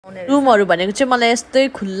रुमहरु भनेको चाहिँ मलाई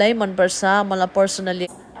यस्तै खुल्लै मन पर्छ मलाई पर्सनली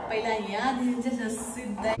पहिला यहाँ देखि चाहिँ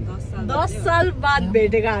सिधै 10 साल बाद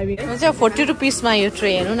भेटेको हामी चाहिँ 40 रुपैयाँ मा यो ट्रे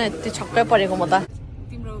हेर्नु न यति छक्कै परेको म त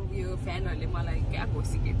तिम्रो यो फ्यानहरुले मलाई क्या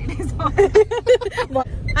खुसी केटिरहेछ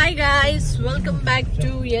Hi guys, welcome back to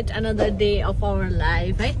yet another day of our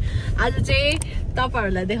life है आज चाहिँ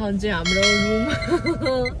तपाईहरुलाई देखाउँछु हाम्रो रुम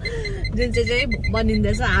जुन चाहिँ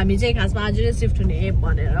बनिँदैछ हामी चाहिँ खासमा आज नै शिफ्ट हुने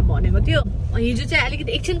भनेर भनेको थियो हिजो चाहिँ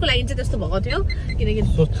अलिकति एकछिनको लागि चाहिँ त्यस्तो भएको थियो किनकि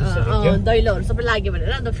दैलोहरु सबै लाग्यो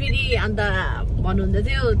भनेर अन्त फेरि अन्त भन्नुहुँदै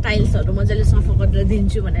थियो टाइल्सहरु मजाले सफा गरेर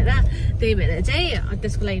दिन्छु भनेर त्यही भएर चाहिँ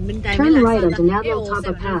त्यसको लागि पनि टाइम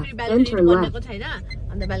लाग्छ छैन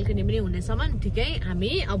अन्त बाल्कनी पनि हुनेसम्म ठिकै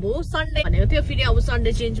हामी अब सन्डे भनेको थियो फेरि अब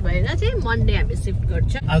सन्डे चेन्ज भएर चाहिँ मन्डे हामी शिफ्ट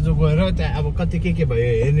गर्छ आज गएर त्यहाँ अब कति के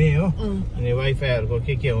भयो हेर्ने हो अनि वाइफाईहरुको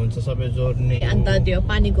के हुन्छ सबै जोड्ने अन्त त्यो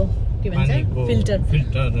पानीको के भन्छ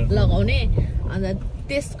फिल्टर लगाउने अन्त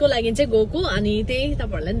त्यसको लागि चाहिँ गएको अनि त्यही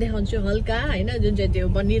तपाईहरुलाई पनि देखाउँछु हल्का हैन जुन चाहिँ त्यो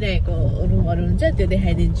बनिरहेको रुमहरु हुन्छ त्यो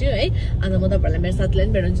देखाइदिन्छु है अन्त म तपाईहरुलाई मेरो साथीलाई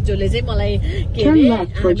पनि भेटाउँछु जसले चाहिँ मलाई के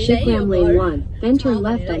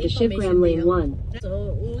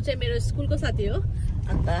ऊ चाहिँ मेरो स्कुलको साथी हो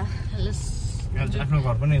अन्त आफ्नो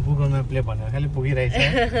घर पनि गुगल म्यापले भनेर खालि पुगिरहेछ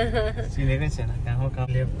चिनेकै छैन कहाँ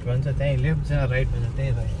लेफ्ट भन्छ त्यही लेफ्ट छ राइट भन्छ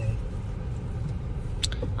त्यही राइट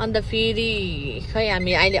अन्त फेरि खै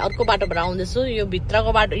हामी अहिले अर्को बाटोबाट आउँदैछु यो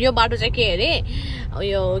भित्रको बाटो यो बाटो चाहिँ के अरे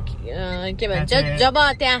यो के भन्छ जब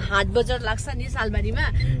त्यहाँ हाट बजार लाग्छ नि सालबारीमा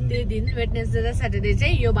त्यो दिन वेडनेसडे र स्याटरडे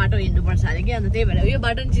चाहिँ यो बाटो हिँड्नुपर्छ अरे कि अन्त त्यही भएर यो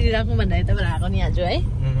बाटो नि चिनिराख्नु भनेर तपाईहरु आएको नि आज है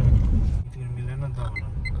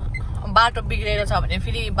बाटो बिग्रेको छ भने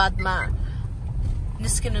फेरि बादमा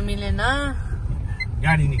निस्किनु मिलेन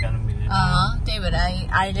गाडी निकाल्नु मिलेन त्यही भएर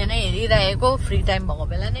अहिले नै हेरिरहेको फ्री टाइम भएको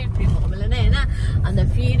बेला नै हैन अन्त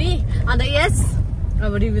फेरि अन्त यस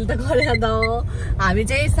अब रिभिल त गरे अन्त हामी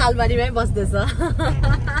चाहिँ सालबारीमै बस्दैछ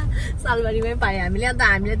सालबारीमै पाए हामीले अन्त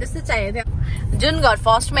हामीले त्यस्तै चाहिएको थियो जुन घर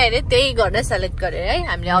फर्स्टमा हेरे त्यही घर नै सेलेक्ट गरे है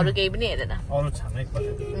हामीले अरु केही पनि हेरेन अरु छानै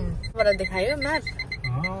पर्यो देखायो म्याप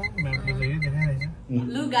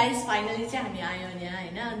लु गाइस फाइनली चाहिँ हामी आयो यहाँ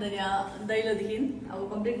हैन अन्त यहाँ दैलोदेखि अब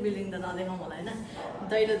कम्प्लिट बिल्डिङ त नदेखाउँ होला हैन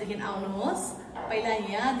दैलोदेखि आउनुहोस् पहिला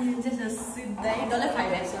यहाँदेखि चाहिँ सिधै डल्लै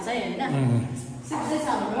 5x छ है हैन सिधै छ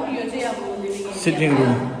हाम्रो यो चाहिँ अब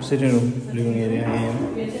सिटिङ रुम लिभिङ एरिया यो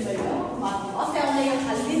चाहिँ भयो अस्ति आउँदा यो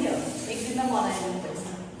खाली थियो एक दिनमा बनाइदिनु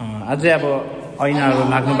अझै अब ऐनाहरु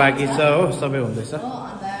लाग्नु बाँकी छ हो सबै हुँदैछ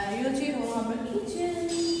अन्त यो चाहिँ हो हाम्रो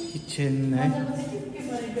किचन है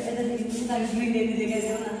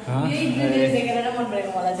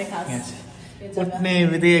उठ्ने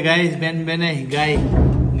बित्तिकै गाइस बिहान बिहानै गाई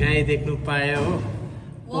देख्नु पायो हो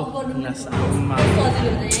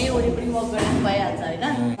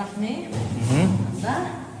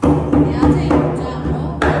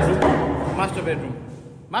master bedroom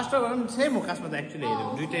master bedroom same हो खासमा त एक्चुअली हेर्यो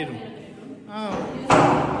दुईटै रुम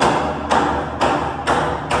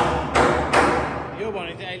यो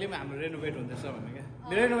भने चाहिँ अहिले पनि हाम्रो रेनोभेट हुँदैछ भने क्या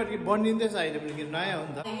रेनोभेट कि बनिँदैछ अहिले पनि कि नयाँ हो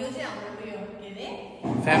नि त यो चाहिँ हाम्रो यो के रे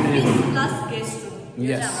family room plus guest room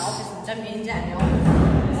यो चाहिँ हाम्रो अफिस हुन्छ मेन चाहिँ हामी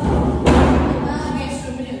गेस्ट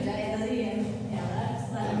रुम पनि हुन्छ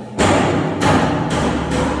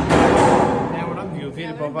यहाँबाट भ्यू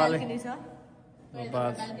फेरि बबाले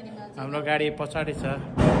हाम्रो गाडी पछाडि छ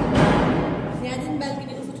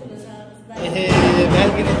ए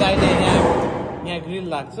ब्याल्कनी त अहिले यहाँ ग्रिल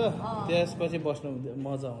लाग्छ त्यसपछि बस्नु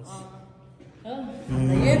मजा आउँछ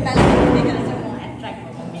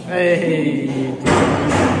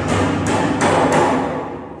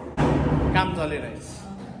काम चलिरहेछ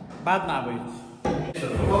बादमा अब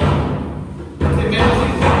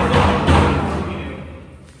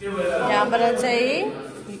यहाँबाट चाहिँ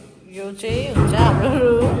यो चाहिँ हुन्छ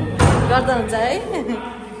हाम्रो गर्दा हुन्छ है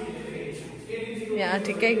यहाँ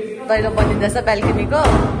ठिकै दैलो बनिँदैछ ब्याल्कनीको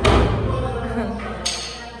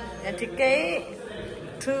यहाँ ठिकै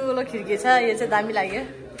ठुलो खिड्की छ यो चाहिँ दामी लाग्यो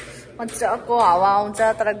मजाको हावा आउँछ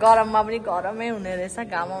तर गरममा पनि गरमै हुने रहेछ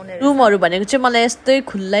घाम आउने रुमहरु भनेको चाहिँ मलाई यस्तै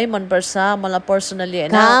खुल्लै मन पर्छ मलाई पर्सनली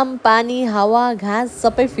हैन घाम पानी हावा घाँस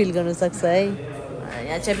सबै फिल गर्न सक्छ है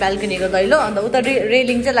यहाँ चाहिँ ब्याल्कनीको दैलो अन्त उता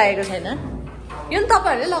रेलिङ चाहिँ लागेको छैन यो नि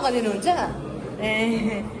तपाईहरुले लगाइदिनु हुन्छ ए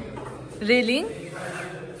रेलिङ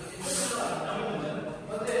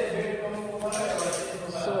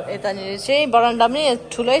सो यतानिर चाहिँ बरन्डा पनि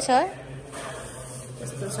ठुलै छ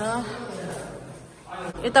यस्तो छ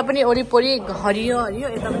यता पनि वरिपरि हरियो हरियो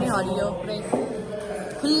यता पनि हरियो पुरै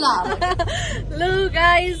खुल्ला लु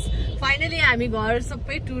गाइस फाइनली हामी घर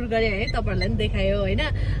सबै टुर गरे है तपाईहरुलाई पनि देखायो हैन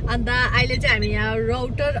अन्त अहिले चाहिँ हामी यहाँ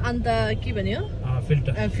राउटर अन्त के भन्यो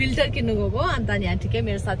फिल्टर किन्नु गएको अन्त यहाँ ठिकै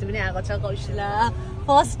मेरो साथी पनि आएको छ कौशिला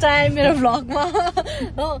फर्स्ट टाइम मेरो भ्लगमा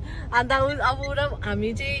हो अन्त अब हामी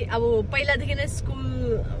चाहिँ अब पहिलादेखि नै स्कुल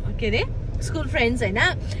के अरे स्कुल फ्रेन्ड्स होइन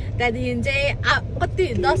त्यहाँदेखि चाहिँ कति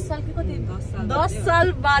 10 साल कि कति 10 साल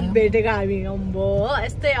बाद भेटेको हामी अम्बो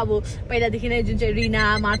यस्तै अब पहिलादेखि नै जुन चाहिँ रिना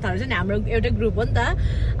मार्थाहरू छ नि हाम्रो एउटै ग्रुप हो नि त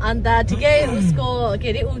अन्त ठिकै उसको के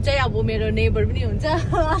अरे ऊ चाहिँ अब मेरो नेबर पनि हुन्छ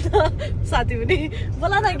अन्त साथी पनि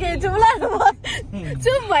बोला न के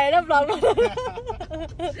चुप भएर भ्लग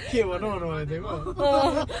के भन्नु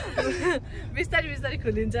बिस्तारै बिस्तारै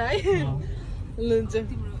खुलिन्छ है लुन्छ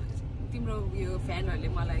तिम्रो यो फ्यानहरुले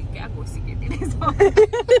मलाई क्या घोसी केटिरहेछ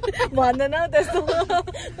भन्दैन त्यस्तो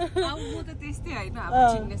अब म त त्यस्तै हैन अब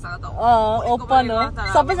चिन्नेसँग त ओपन हो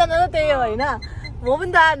सबैजना त त्यही हो हैन म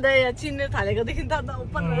पनि त अन्त चिन्ने थालेको देखि त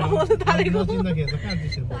ओपन भएर बोल्न थालेको चिन्दाखेरि त कहाँ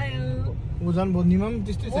त्यसो उजन बोल्नेमा पनि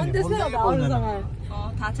त्यस्तै छ नि त्यस्तै हो अरूसँग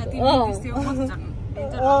थाहा छ तिम्रो त्यस्तै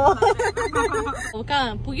हो अब कहाँ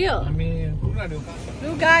पुग्यो हामी पुग्यो लु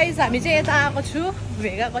गाइस हामी चाहिँ यता आएको छु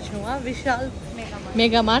भेगाको छेउमा विशाल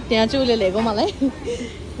मेगा मार्ट त्यहाँ चाहिँ उसले ल्याएको मलाई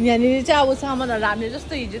यहाँनिर चाहिँ अब सामानहरू हामीले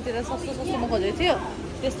जस्तो हिजोतिर सस्तो सस्तोमा खोजेको थियो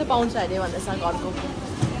त्यस्तो पाउँछ अरे भन्दैछ घरको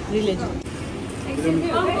रिलेटिभ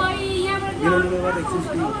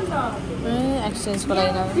एक्सचेन्जको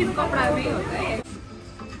लागि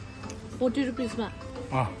 40 रुपिसमा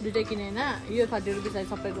दुइटै किने होइन यो 30 रुपिस आयो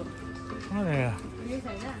सबैको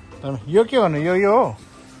यो के भन्नु यो हो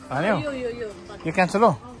हान्यो यो क्यान्सल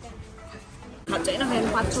हो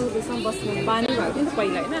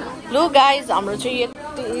लु गाइज हाम्रो चाहिँ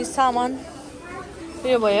यति सामान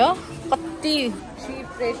उयो भयो कति चिप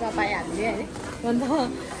रेटमा पाएँ हामीले है अन्त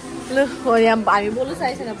लु हो यहाँ हामी बोल्नु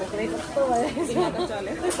सकेको छैन भोक्रै कस्तो भइरहेको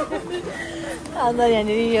अन्त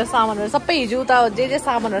यहाँनिर यो सामानहरू सबै हिजो उता जे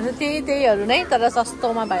सामानहरू छ त्यहीहरू नै तर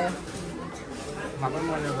सस्तोमा पायो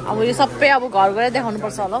अब यो सबै अब घर गएर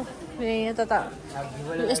देखाउनुपर्छ होला हौ यता त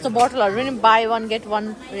यस्तो बोटलहरू पनि बाई 1 गेट 1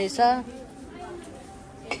 रहेछ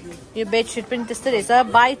यो बेडसिट पनि त्यस्तै रहेछ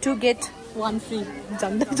बाई 2 गेट 1 फ्री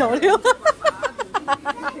झन्डै झौर्यो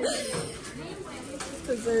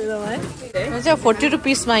चाहिँ 40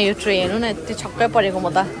 रुपिसमा यो ट्रे हेर्नु न यति छक्कै परेको म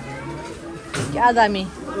त क्या दामी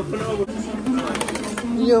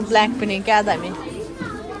यो ब्ल्याक पनि क्या दामी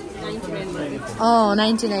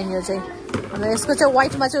 99 यो चाहिँ अन्त यसको चाहिँ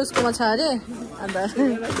व्हाइटमा चाहिँ उसकोमा छ अरे अन्त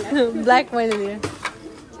ब्ल्याक मैले लिएँ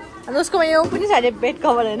अन्त उसकोमा यो पनि छ अरे बेड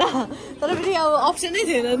कभर होइन तर पनि अब अप्सनै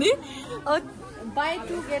थिएन नि बाई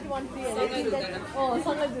 2 गेट 1 फ्री अरे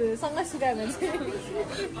सँगै सुकायो भने चाहिँ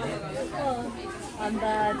अन्त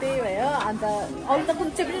त्यही भयो अन्त अरू त कुन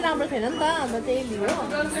चाहिँ पनि राम्रो थिएन नि त अन्त त्यही लियो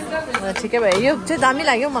ठिकै भयो यो चाहिँ दामी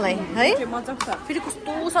लाग्यो मलाई है फेरि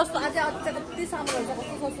कस्तो सस्तो अझै कति सामानहरू छ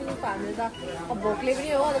कस्तो सस्तो सस्तो हामीले त अब भोकले पनि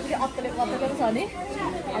हो अन्त फेरि अत्तले पनि छ नि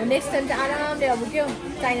अब नेक्स्ट टाइम चाहिँ आरामले अब के हो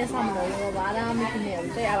चाहिने सामानहरू अब आरामले किन्नेहरू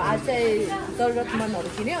चाहिँ अब आज चाहिँ जरुरतमन्दहरू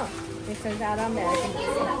किन्यो नेक्स्ट टाइम चाहिँ आरामले आएर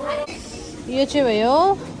किन्नु यो चाहिँ भयो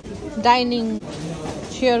डाइनिङ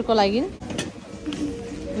चेयरको लागि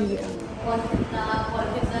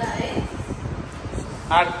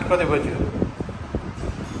 8 कति बज्यो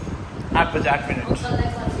 8 बजे 8 मिनट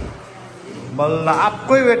बल्ला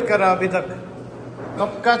आपको ही वेट कर रहा अभी तक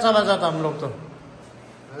कब का चला जाता हम लोग तो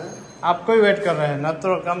आपको ही वेट कर रहे हैं ना तो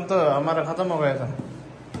काम तो हमारा खत्म हो गया था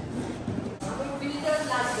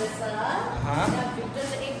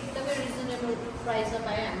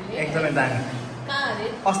एकदमै दामी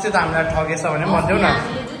अस्ति त हामीलाई ठगेछ भने भन्थ्यौ न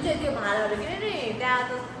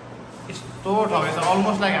यस्तो ठगेछ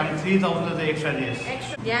अलमोस्ट लाइक हामी 3000 चाहिँ एक्स्ट्रा दिएछ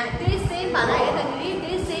त्यही सेम भाडा यतानिर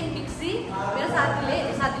त्यही सेम मिक्सी मेरो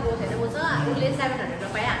साथीको छैन म छ उसले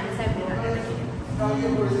 700 पाएँ हामीले 700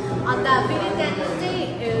 किन्यौँ अन्त फेरि त्यहाँनिर चाहिँ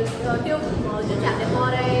त्यो जुन चाहिँ हामीले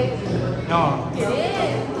मराई के अरे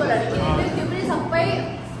कुकरहरू किनेको त्यो पनि सबै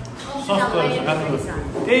सस्तो रहेछ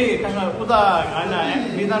त्यही खासमा उता होइन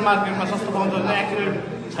बिदार मार्केटमा सस्तो पाउँछ भने एक्युरेट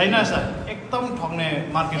छैन सर एकदम ठग्ने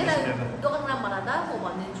मार्केट दोकानको नाम भन त म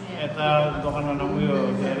भनिदिन्छु यता दोकानको नाम उयो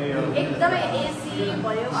के अरे यो एकदमै एसी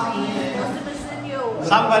भयो यो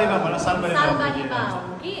सालबारीमा भन सालबारीमा हो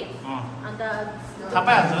कि अन्त थाहा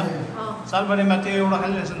पाइहाल्छ सालबारीमा त्यो एउटा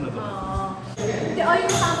खालि रहेछ नि त त्यो अहिले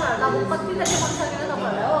सामानहरू अब कति त देखाउन सकेन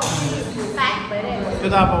तपाईँहरूलाई हो प्याक भइरहेको त्यो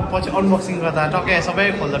त अब पछि अनबक्सिङ गर्दा टक्कै सबै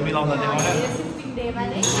खोल्दा मिलाउँदा देखाउने शिफ्टिङ डेमा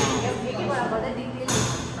नै एकैबाट गर्दै डिटेल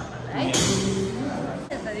है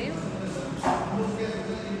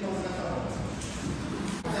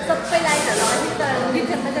सबै लाइटहरू अलिक त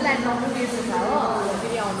किचनमा चाहिँ लाइट नपुगेको छ हो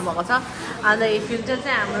फेरि आउनुभएको छ अन्त यो फिल्टर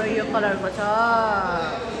चाहिँ हाम्रो यो कलरको छ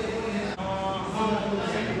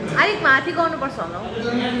अलिक माथि गर्नुपर्छ होला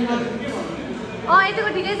हौ यतिको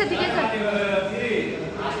ठिकै छ ठिकै छ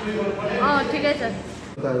ठिकै छ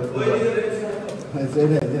ऐसे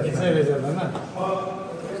भेज देता ना,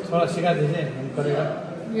 थोड़ा सिखा दीजिए, हम करेगा।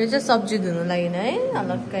 यो चाहिँ सब्जी धुनु लागि है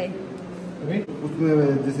अलग्गै। उसमें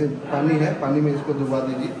जैसे पानी है, पानी में इसको डुबा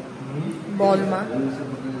दीजिए बॉलमा।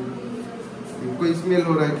 कोई स्मेल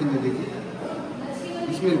हो रहा है कि नहीं देखिए,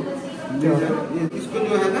 स्मेल ये इसको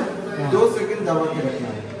जो है ना 2 सेकंड दबा के रखना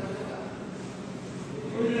है।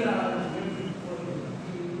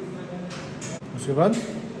 उसके बाद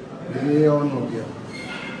ये ऑन हो गया।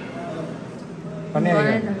 पानी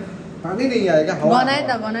आएगा? पानी नहीं आएगा, हवा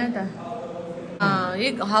बनाए था। हाँ, ये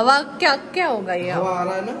हवा क्या होगा ये? हवा आ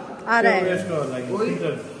रहा है ना, आ रहा है।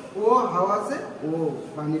 वो हवा से वो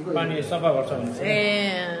पानी सफा गर्छ भने ए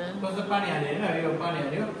कस्तो पानी हाल्यो हैन, यो पानी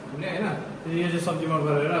हाल्यो भने हैन, यो चाहिँ सब्जीमा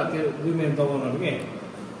गरेर त्यो 2 मिनेट दबाउनु के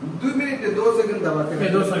 2 मिनट 2 सेकंड दबा के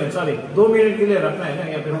 2 सेकंड, सॉरी 2 मिनट के लिए रखना है ना,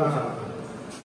 या फिर